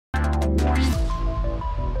Hey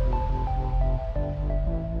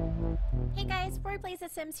guys, Rory Plays The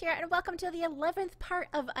Sims here, and welcome to the 11th part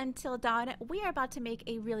of Until Dawn. We are about to make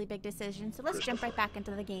a really big decision, so let's jump right back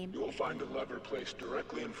into the game. You will find a lever placed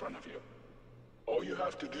directly in front of you. All you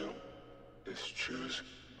have to do is choose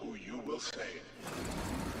who you will save.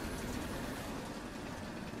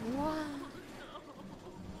 Wow.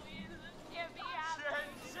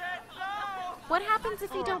 Shit, no! What happens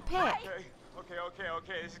if you don't pick?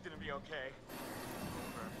 Okay, this is gonna be okay.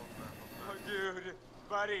 Oh, dude,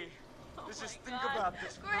 buddy. Let's just think about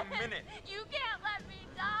this for a minute. You can't let me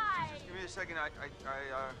die! Just give me a second, I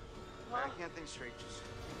can't think straight. Just...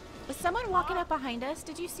 Was someone walking up behind us?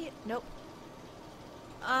 Did you see it? Nope.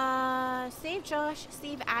 Save Josh,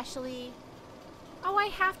 save Ashley. Oh, I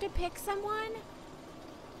have to pick someone?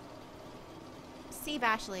 Save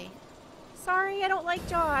Ashley. Sorry, I don't like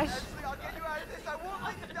Josh. Ashley, I'll get you out of this. I won't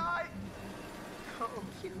let you die. No.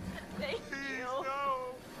 Thank Please, you.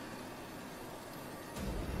 no.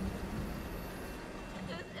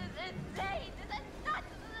 This is insane. This is nuts.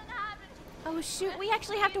 This isn't happening. Oh shoot, we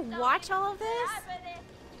actually have to watch all of this?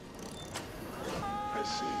 I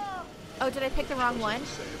see. Oh, did I pick the wrong one?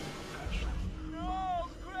 Save Ashley. No,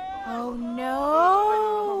 Chris. Oh no!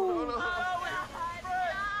 No.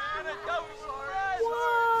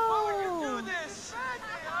 Whoa!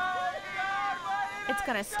 It's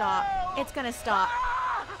gonna stop. It's gonna stop.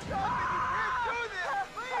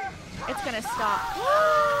 It's gonna stop.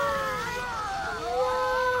 Whoa!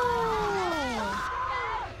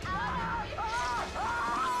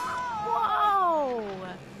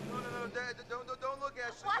 Don't look,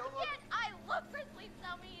 Ashley. Why Don't look. can't I look? Chris, please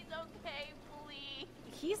tell me he's okay, please.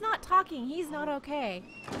 He's not talking. He's not okay.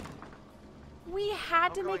 We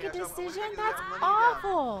had to make a decision? That's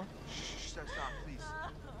awful. Shh, stop, please.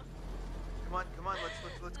 Come on, let's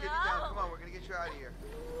get you down. Come on, we're gonna get you out of here.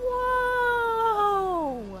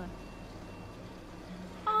 Whoa! You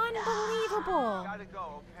Unbelievable. gotta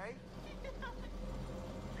go, okay?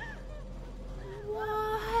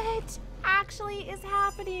 What actually is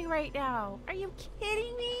happening right now? Are you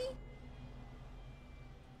kidding me?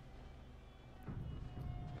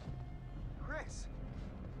 Chris.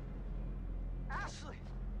 Ashley.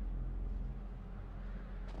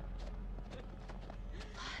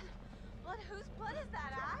 Blood, whose blood is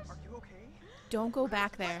that, Ash? Are you okay? Don't go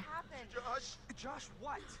back there. What happened? Josh,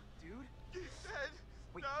 what, dude? He's dead.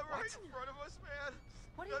 Wait, right what? in front of us, man.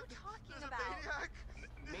 What are you talking There's about? a maniac.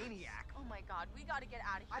 Maniac? Oh my god, we gotta get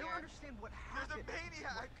out of here. I don't understand what There's a happened.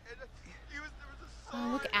 maniac, and there was a Oh,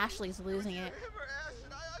 sword. look, Ashley's losing it. Him or Ash,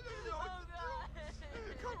 and I don't know what to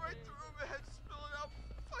do. Come right through, man. Spilling out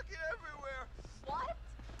fucking everywhere. What?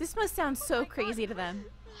 This must sound so crazy to them.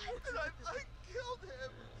 And I killed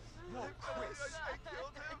him. Whoa, Chris. I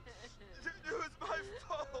killed him. It was my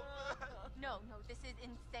fault, man. No, this is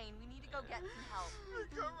insane. We need to go get some help.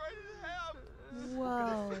 Cut right in half.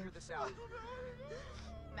 Whoa. Figure this out.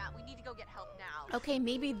 Matt, we need to go get help now. Okay,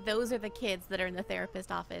 maybe those are the kids that are in the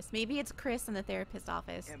therapist office. Maybe it's Chris in the therapist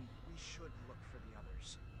office. And we should look for the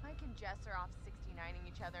others. Mike and Jess are off 69ing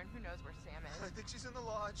each other, and who knows where Sam I is. think she's in the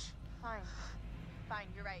lodge. Fine,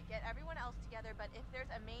 you're right. Get everyone else together, but if there's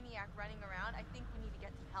a maniac running around, I think we need to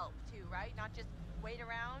get some help too, right? Not just wait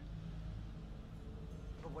around.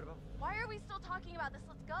 But what about... Why are we still talking about this?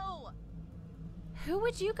 Let's go! Who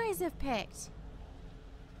would you guys have picked?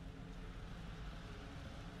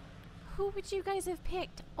 Who would you guys have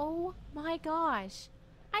picked? Oh my gosh.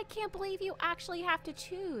 I can't believe you actually have to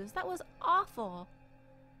choose. That was awful.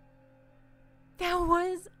 That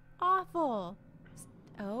was awful.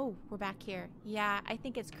 Oh, we're back here. Yeah, I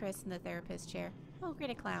think it's Chris in the therapist chair. Oh,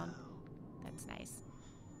 great, a clown. That's nice.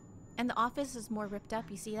 And the office is more ripped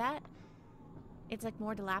up. You see that? It's like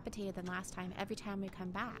more dilapidated than last time every time we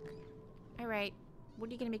come back. All right. What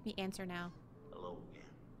are you going to make me answer now? Hello again.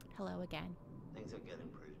 Hello again. Things are getting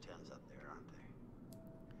pretty tense up there, aren't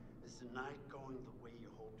they? Is the night going the way you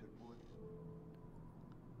hoped it would?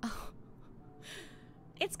 Oh.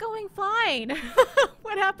 It's going fine.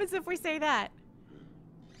 What happens if we say that?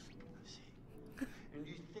 I see. And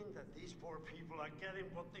you think that these poor people are getting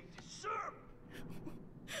what they deserve?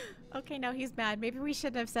 Okay, now he's mad. Maybe we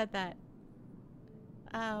shouldn't have said that.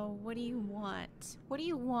 What do you want? What do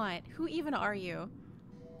you want? Who even are you?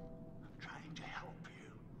 I'm trying to help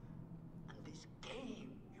you. And this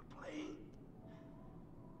game you're playing,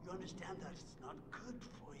 you understand that it's not good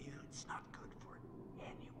for you. It's not good for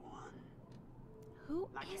anyone. Who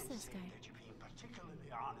And I is can't this say guy? that you're being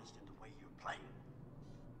particularly honest in the way you're playing.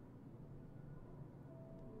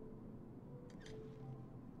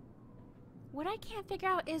 What I can't figure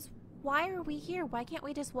out is Why are we here? Why can't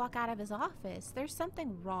we just walk out of his office? There's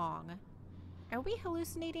something wrong. Are we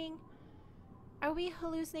hallucinating? Are we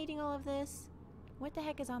hallucinating all of this? What the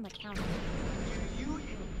heck is on the counter? Do you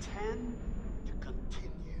intend to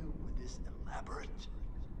continue with this elaborate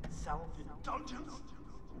self-indulgence?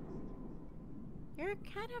 You're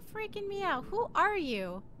kind of freaking me out. Who are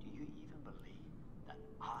you? Do you even believe that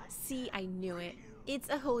I See, I knew it. It's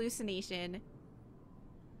a hallucination.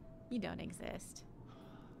 You don't exist.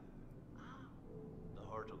 The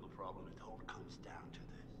heart of the problem, it all comes down to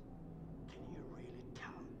this. Can you really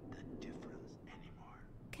tell the difference anymore?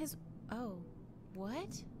 Cause, oh,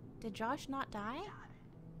 what? Did Josh not die?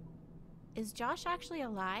 Is Josh actually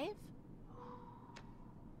alive?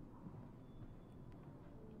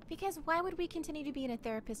 Because why would we continue to be in a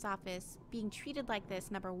therapist's office being treated like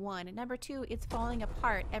this, number one? And number two, it's falling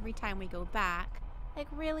apart every time we go back. Like,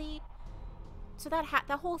 really? So that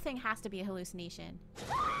the whole thing has to be a hallucination.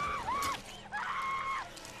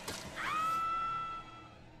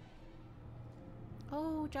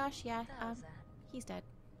 Oh, Josh, yeah. He's dead.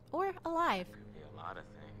 Or alive. Could be a lot of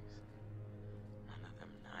things. None of them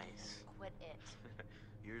nice. Quit it.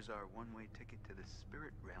 Here's our one-way ticket to the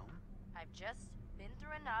spirit realm. I've just been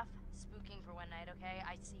through enough spooking for one night, okay?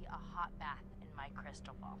 I see a hot bath in my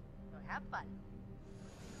crystal ball. So have fun.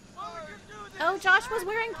 Oh, Josh was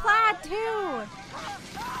wearing plaid too.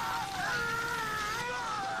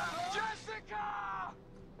 Jessica!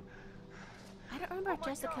 I don't remember if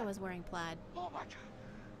Jessica was wearing plaid. Oh my god.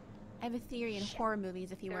 I have a theory in horror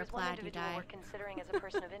movies, if you wear plaid, you die. We're considering as a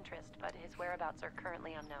person of interest, but his whereabouts are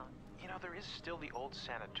currently unknown. You know, there is still the old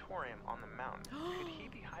sanatorium on the mountain. Could he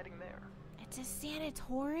be hiding there? It's a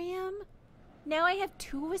sanatorium? Now I have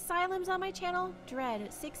 2 asylums on my channel?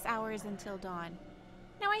 Dread, 6 hours until dawn.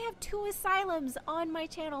 Now I have 2 asylums on my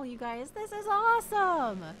channel, you guys. This is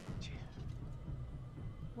awesome! Jeez,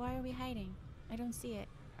 Why are we hiding? I don't see it.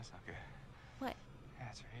 that's not good. What?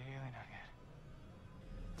 That's really not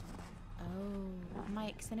good. Oh,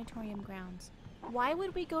 Mike, sanatorium grounds. Why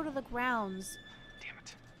would we go to the grounds? Damn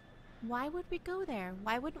it. Why would we go there?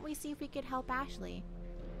 Why wouldn't we see if we could help Ashley?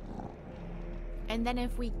 And then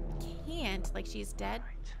if we can't, like she's dead?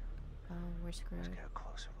 Right. Oh, we're screwed. Let's get a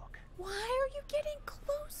closer look. Why are you getting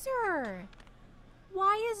closer?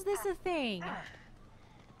 Why is this a thing? Oh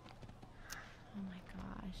my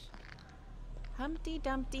gosh. Humpty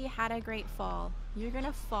Dumpty had a great fall. You're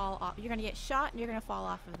gonna fall off. You're gonna get shot and you're gonna fall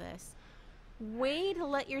off of this. Way to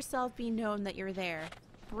let yourself be known that you're there.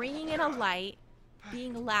 Bringing in a light,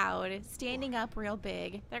 being loud, standing up real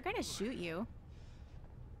big. They're gonna shoot you.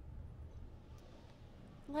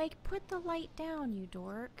 Like, put the light down, you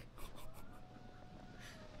dork.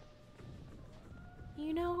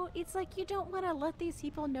 You know, it's like you don't want to let these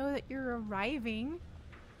people know that you're arriving.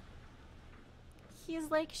 He's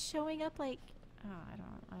like showing up like, oh, I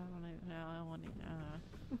don't even know. I want to.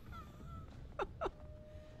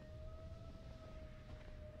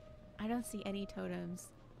 I don't see any totems.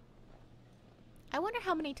 I wonder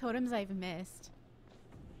how many totems I've missed.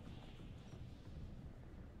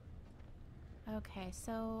 Okay,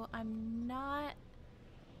 so I'm not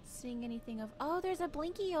seeing anything of... Oh, there's a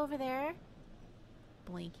Blinky over there.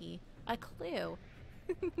 Blinky. A clue.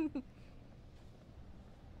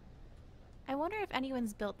 I wonder if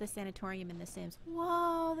anyone's built this sanatorium in The Sims.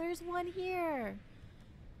 Whoa, there's one here.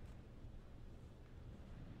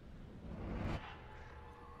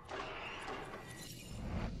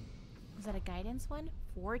 Is that a guidance one?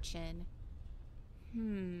 Fortune.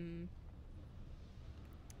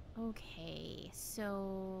 Okay,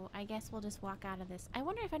 so I guess we'll just walk out of this. I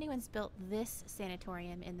wonder if anyone's built this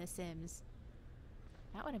sanatorium in The Sims.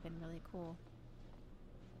 That would have been really cool.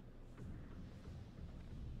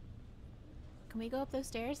 Can we go up those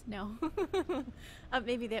stairs? No.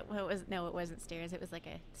 Maybe that was... No, it wasn't stairs. It was like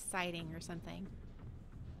a siding or something.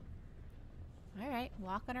 Alright,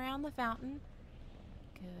 walking around the fountain.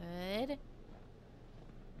 Good.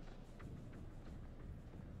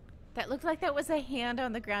 That looked like that was a hand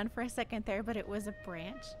on the ground for a second there, but it was a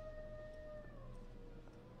branch.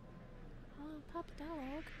 Oh, pup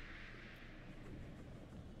dog.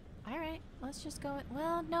 Alright, let's just go...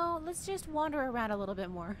 Well, no, let's just wander around a little bit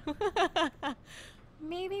more.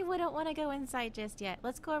 Maybe we don't want to go inside just yet.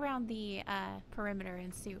 Let's go around the perimeter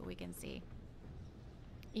and see what we can see.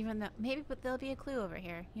 Even though... Maybe but there'll be a clue over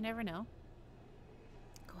here. You never know.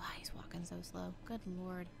 God, he's walking so slow. Good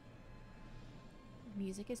lord.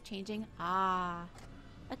 Music is changing. Ah,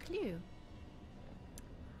 a clue.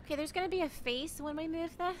 Okay, there's gonna be a face when we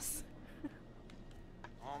move this.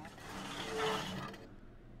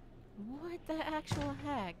 What the actual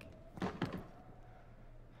heck? Are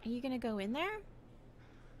you gonna go in there?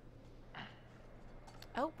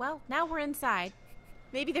 Oh, well, now we're inside.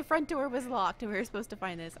 Maybe the front door was locked and we were supposed to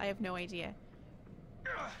find this. I have no idea.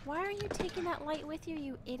 Why are you taking that light with you,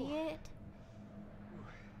 you idiot?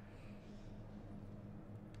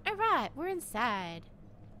 Alright, we're inside.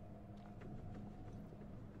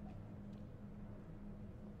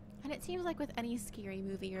 And it seems like with any scary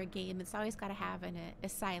movie or game, it's always got to have an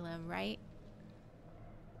asylum, right?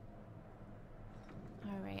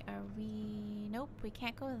 Alright, are we... Nope, we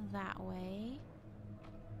can't go that way.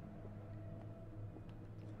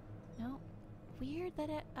 Nope. Weird that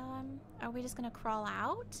it, are we just gonna crawl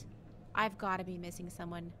out? I've got to be missing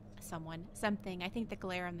something. I think the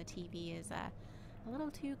glare on the TV is, a little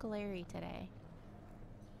too glary today.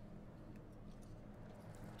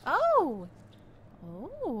 Oh!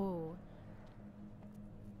 Oh.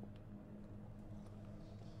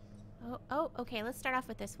 Oh, okay, let's start off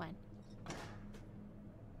with this one.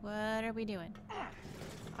 What are we doing?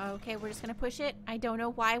 Okay, we're just gonna push it. I don't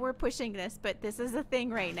know why we're pushing this, but this is a thing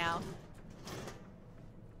right now.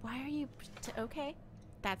 Why are you... okay.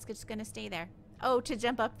 That's just gonna stay there. Oh, to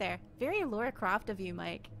jump up there. Very Lara Croft of you,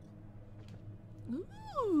 Mike.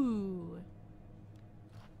 Ooh.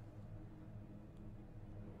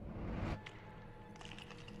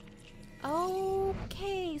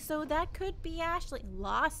 Okay, so that could be Ashley.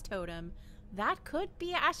 Lost totem. That could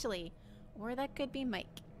be Ashley. Or that could be Mike.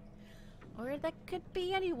 Or that could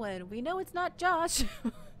be anyone. We know it's not Josh.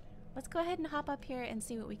 Let's go ahead and hop up here and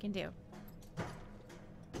see what we can do.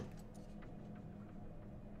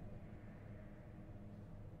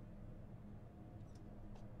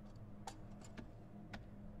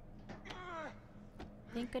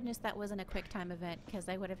 Thank goodness that wasn't a quick time event, because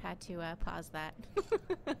I would have had to pause that.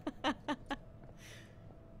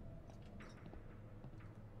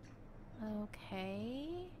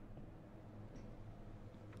 Okay.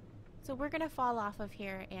 So we're gonna fall off of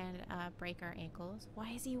here and break our ankles.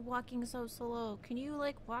 Why is he walking so slow? Can you,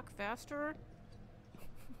 like, walk faster?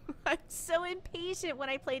 I'm so impatient when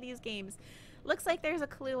I play these games. Looks like there's a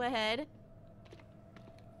clue ahead.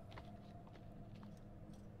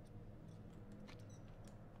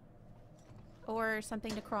 Or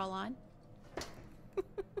something to crawl on.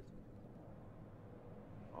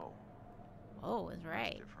 Oh. Oh, is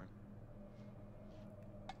right. Different.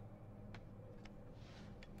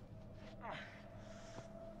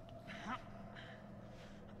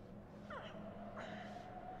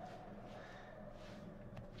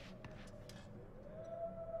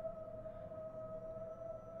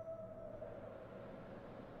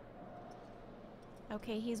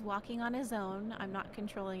 Okay, he's walking on his own. I'm not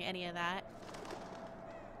controlling any of that.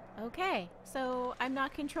 Okay, so I'm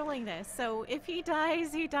not controlling this. So if he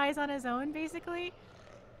dies on his own, basically.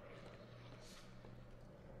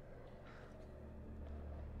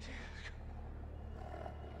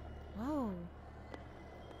 Whoa.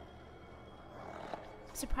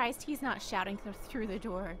 Surprised he's not shouting through the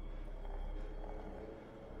door.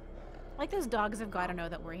 Like those dogs have got to know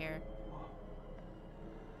that we're here.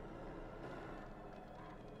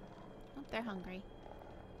 Oh, they're hungry.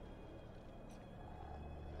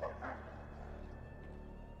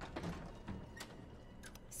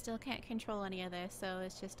 Still can't control any of this, so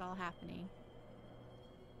it's just all happening.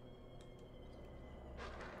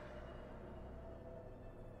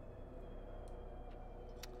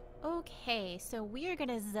 Okay, so we are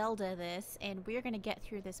gonna Zelda this, and we are gonna get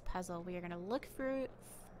through this puzzle. We are gonna look for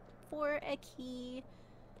a key.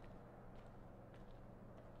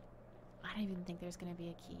 I don't even think there's gonna be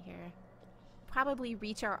a key here. Probably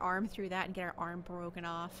reach our arm through that and get our arm broken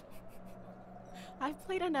off. I've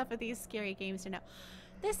played enough of these scary games to know.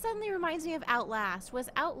 This suddenly reminds me of Outlast. Was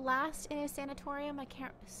Outlast in a sanatorium? I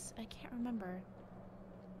can't remember.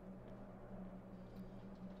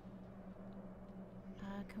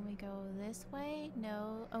 Can we go this way?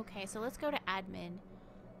 No. Okay, so let's go to admin.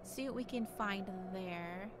 See what we can find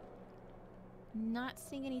there. Not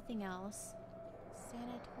seeing anything else.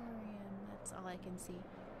 Sanatorium. That's all I can see.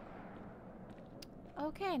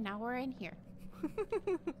 Okay, now we're in here.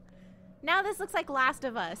 Now this looks like Last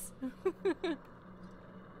of Us.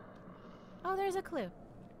 Oh, there's a clue.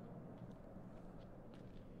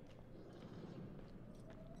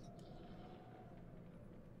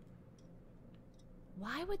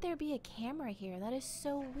 Why would there be a camera here? That is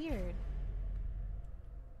so weird.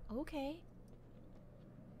 Okay.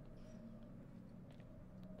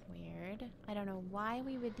 Weird. I don't know why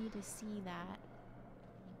we would need to see that.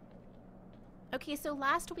 Okay, so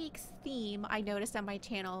last week's theme I noticed on my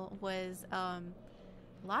channel was a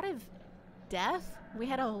lot of death. We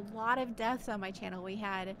had a lot of deaths on my channel. We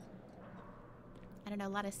had, I don't know, a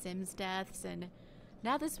lot of Sims deaths, and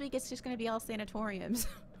now this week it's just going to be all sanatoriums.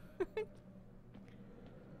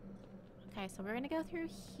 Okay, so we're gonna go through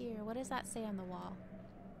here. What does that say on the wall?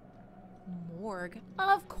 Morgue.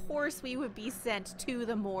 Of course we would be sent to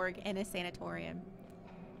the morgue in a sanatorium.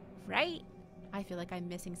 Right? I feel like I'm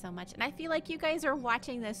missing so much. And I feel like you guys are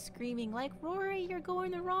watching this screaming like, Rory, you're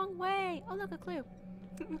going the wrong way. Oh, look, a clue.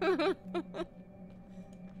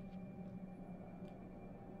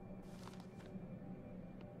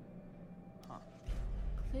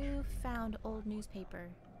 Clue found old newspaper.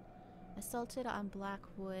 Assaulted on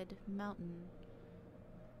Blackwood Mountain.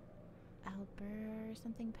 Albert,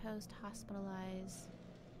 something post, hospitalized.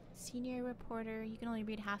 Senior reporter, you can only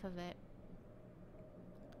read half of it.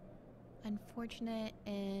 Unfortunate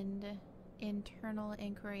and internal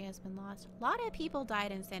inquiry has been lost. A lot of people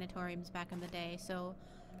died in sanatoriums back in the day, so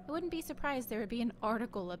I wouldn't be surprised there would be an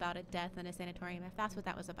article about a death in a sanatorium if that's what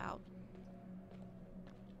that was about.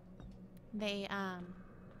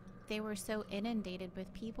 They were so inundated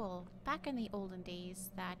with people back in the olden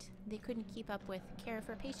days that they couldn't keep up with care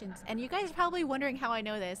for patients. And you guys are probably wondering how I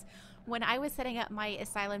know this. When I was setting up my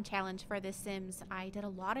asylum challenge for The Sims, I did a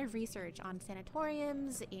lot of research on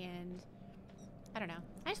sanatoriums and I don't know.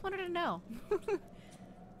 I just wanted to know. I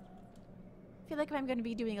feel like if I'm going to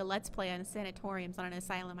be doing a Let's Play on sanatoriums on an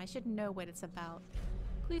asylum, I should know what it's about.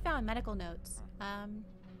 We found medical notes.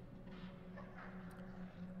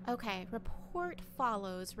 Okay, report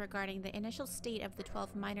follows regarding the initial state of the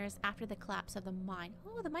 12 miners after the collapse of the mine.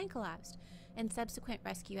 Oh, the mine collapsed. And subsequent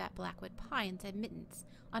rescue at Blackwood Pines admittance.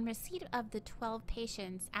 On receipt of the 12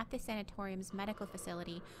 patients at the sanatorium's medical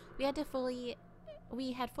facility, we had fully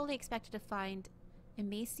expected to find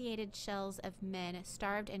emaciated shells of men,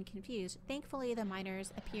 starved and confused. Thankfully, the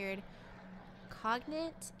miners appeared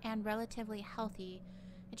cognate and relatively healthy,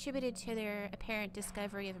 attributed to their apparent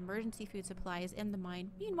discovery of emergency food supplies in the mine.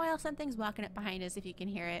 Meanwhile, something's walking up behind us if you can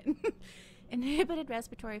hear it. Inhibited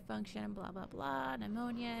respiratory function, blah, blah, blah.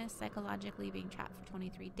 Pneumonia, psychologically being trapped for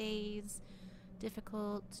 23 days.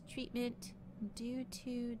 Difficult treatment. Due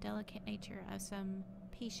to delicate nature of some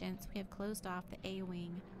patients, we have closed off the A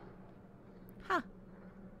wing. Huh.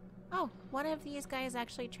 Oh, one of these guys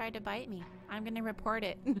actually tried to bite me. I'm gonna report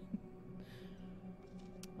it.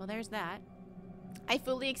 Well, there's that. I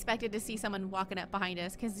fully expected to see someone walking up behind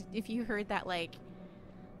us, because if you heard that, like,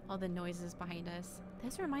 all the noises behind us.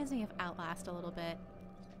 This reminds me of Outlast a little bit.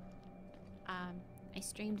 I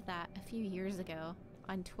streamed that a few years ago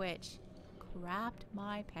on Twitch. Crapped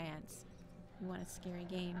my pants. You want a scary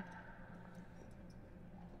game?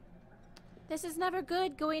 This is never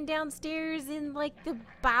good, going downstairs in, like, the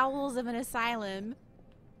bowels of an asylum.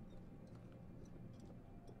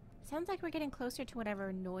 Sounds like we're getting closer to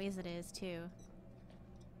whatever noise it is, too.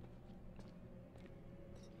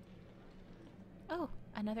 Oh,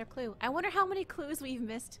 another clue. I wonder how many clues we've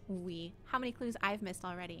missed. How many clues I've missed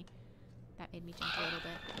already. That made me jump a little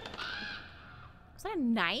bit. Was that a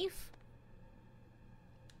knife?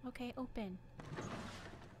 Okay, open.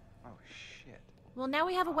 Oh, shit. Well, now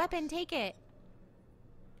we have a weapon. Take it.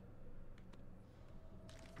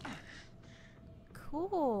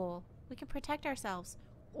 Cool. We can protect ourselves.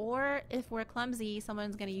 Or if we're clumsy,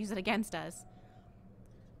 someone's going to use it against us.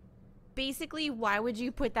 Basically, why would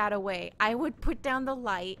you put that away? I would put down the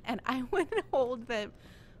light and I would hold the...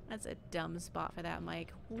 That's a dumb spot for that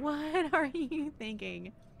mic. What are you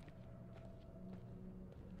thinking?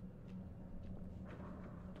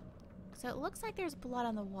 So it looks like there's blood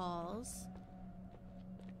on the walls.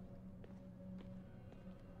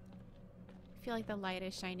 I feel like the light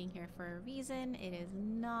is shining here for a reason. It is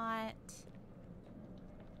not.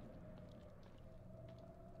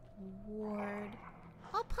 Ward.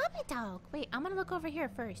 Oh, puppy dog. Wait, I'm gonna look over here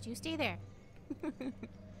first. You stay there.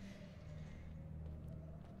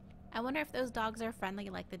 I wonder if those dogs are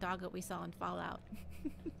friendly like the dog that we saw in Fallout.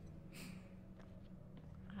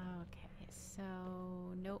 Okay, so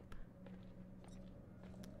nope.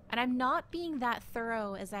 And I'm not being that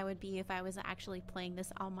thorough as I would be if I was actually playing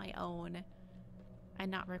this on my own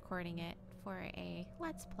and not recording it for a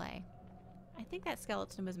Let's Play. I think that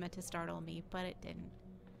skeleton was meant to startle me, but it didn't.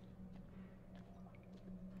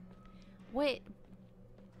 What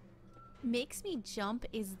makes me jump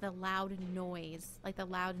is the loud noise, like the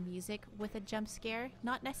loud music with a jump scare,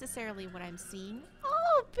 not necessarily what I'm seeing.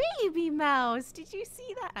 Oh, baby mouse! Did you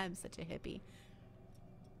see that? I'm such a hippie.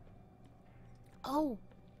 Oh,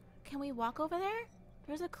 can we walk over there?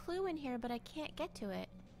 There's a clue in here, but I can't get to it.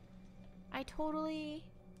 I totally...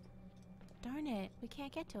 Darn it, we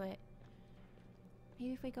can't get to it.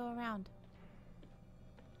 Maybe if we go around.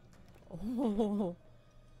 Oh.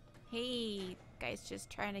 Hey, guys, just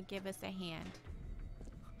trying to give us a hand.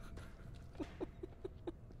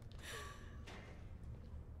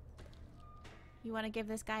 You want to give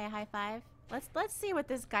this guy a high five? Let's see what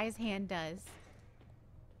this guy's hand does.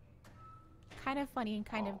 Kind of funny and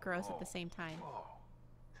kind of gross at the same time. Whoa.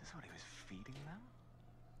 Is this what he was feeding them?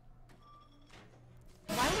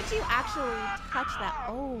 Why would you actually touch that?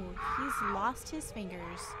 Oh, he's lost his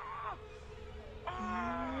fingers.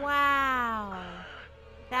 Wow.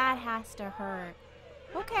 That has to hurt.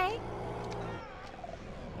 Okay.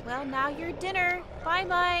 Well, now your dinner. Bye,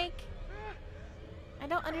 Mike. I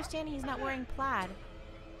don't understand he's not wearing plaid.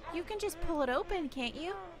 You can just pull it open, can't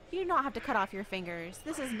you? You do not have to cut off your fingers.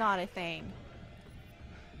 This is not a thing.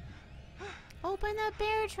 Open the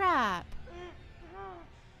bear trap.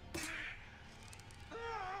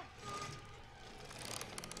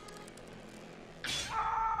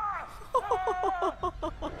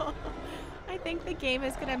 I think the game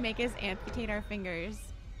is gonna make us amputate our fingers.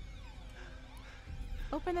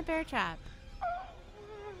 Open the bear trap.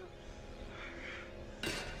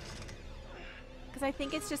 Because I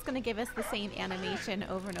think it's just gonna give us the same animation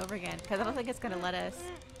over and over again. Because I don't think it's gonna let us.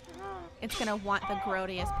 It's gonna want the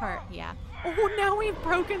grodiest part. Yeah. Oh, now we've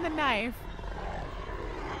broken the knife.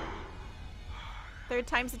 Third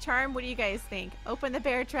time's the charm. What do you guys think? Open the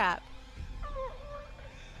bear trap.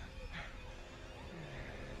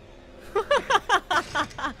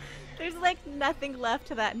 There's like nothing left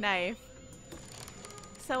to that knife.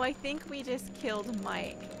 So I think we just killed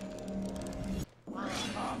Mike.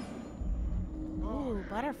 Ooh,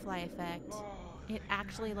 butterfly effect. It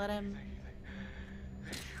actually let him...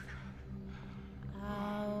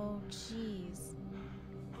 Oh, jeez.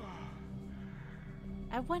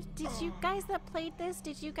 Did you guys that played this,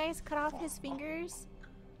 did you guys cut off his fingers?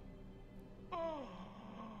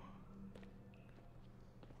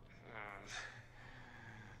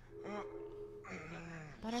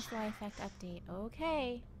 Butterfly effect update.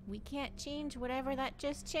 Okay. We can't change whatever that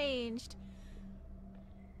just changed.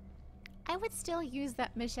 I would still use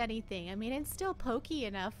that machete thing. I mean, it's still pokey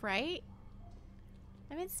enough, right?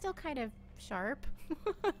 I mean, it's still kind of sharp.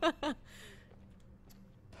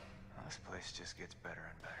 This place just gets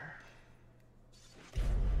better and better.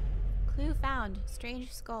 Clue found.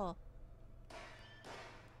 Strange skull.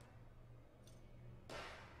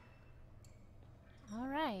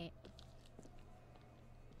 Alright.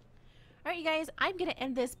 Alright, you guys, I'm going to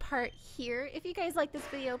end this part here. If you guys like this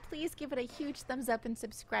video, please give it a huge thumbs up and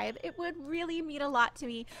subscribe. It would really mean a lot to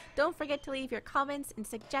me. Don't forget to leave your comments and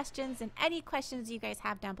suggestions and any questions you guys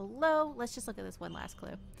have down below. Let's just look at this one last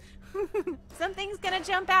clue. Something's going to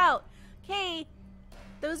jump out. Okay,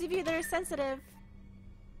 those of you that are sensitive,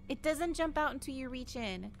 it doesn't jump out until you reach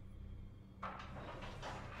in.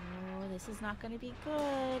 Oh, this is not going to be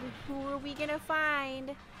good. Who are we going to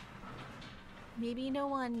find? Maybe no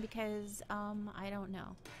one because, I don't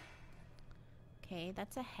know. Okay,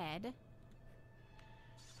 that's a head.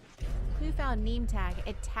 Clue found name tag.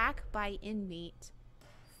 Attack by inmate.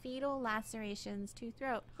 Fatal lacerations to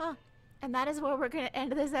throat. Huh. And that is where we're going to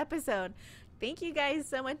end this episode. Thank you guys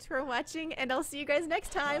so much for watching, and I'll see you guys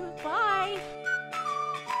next time. Bye!